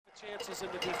Chances in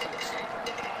the defense.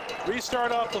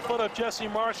 Restart off the foot of Jesse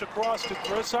Marsh across to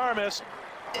Chris Armas.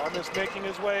 Armas making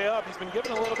his way up. He's been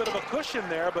given a little bit of a cushion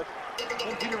there, but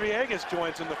then Peter Villegas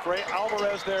joins in the fray.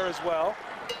 Alvarez there as well.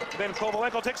 Then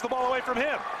Kovalenko takes the ball away from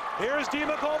him. Here's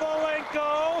Dima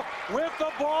Kovalenko with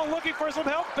the ball, looking for some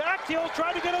help. Back heel,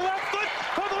 trying to get a left foot.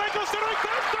 Kovalenko centering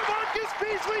pass to Marcus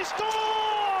Beasley,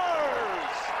 scores!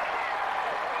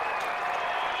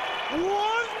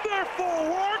 Wonderful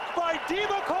work by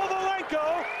Dima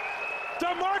Kovalenko.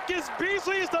 DeMarcus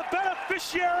Beasley is the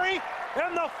beneficiary,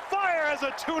 and the Fire has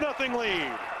a 2-0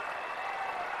 lead.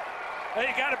 Well,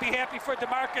 you got to be happy for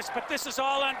DeMarcus, but this is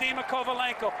all on Dima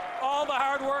Kovalenko. All the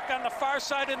hard work on the far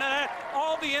side of the net,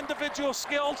 all the individual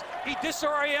skills. He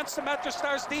disorients the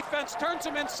MetroStars defense, turns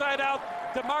them inside out.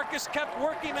 DeMarcus kept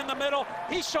working in the middle.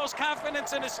 He shows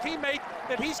confidence in his teammate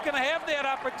that he's going to have that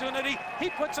opportunity. He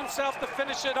puts himself to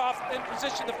finish it off, in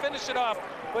position to finish it off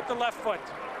with the left foot.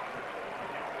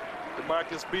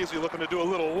 DeMarcus Beasley looking to do a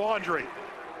little laundry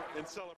in celebration.